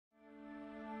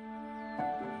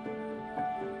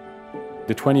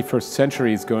The 21st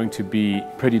century is going to be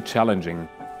pretty challenging.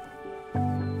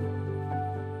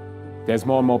 There's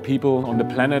more and more people on the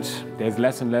planet. There's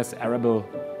less and less arable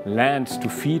land to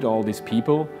feed all these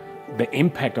people. The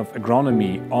impact of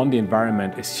agronomy on the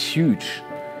environment is huge.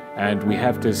 And we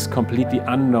have this completely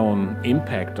unknown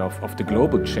impact of the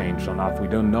global change on Earth. We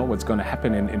don't know what's going to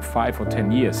happen in 5 or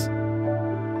 10 years.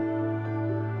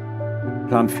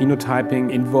 Plant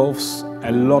phenotyping involves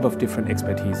a lot of different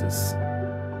expertises.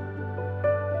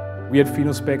 We at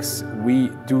Phenospex, we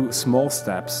do small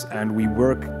steps and we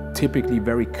work typically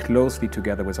very closely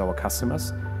together with our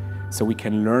customers so we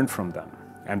can learn from them.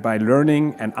 And by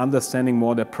learning and understanding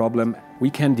more the problem, we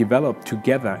can develop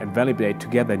together and validate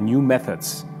together new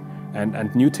methods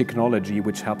and new technology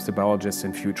which helps the biologists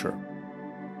in future.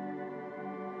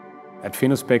 At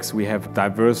Phenospex we have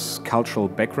diverse cultural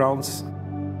backgrounds,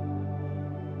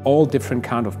 all different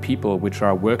kind of people which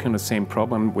are working on the same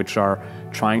problem, which are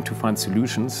trying to find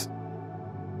solutions.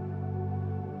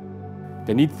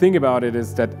 The neat thing about it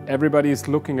is that everybody is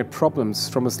looking at problems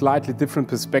from a slightly different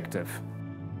perspective.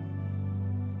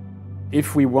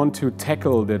 If we want to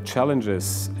tackle the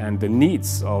challenges and the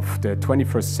needs of the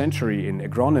 21st century in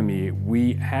agronomy,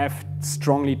 we have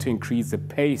strongly to increase the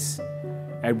pace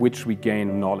at which we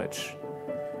gain knowledge.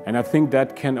 And I think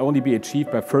that can only be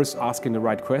achieved by first asking the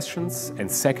right questions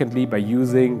and secondly by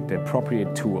using the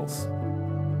appropriate tools.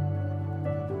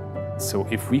 So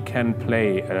if we can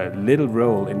play a little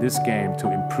role in this game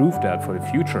to improve that for the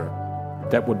future,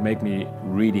 that would make me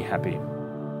really happy.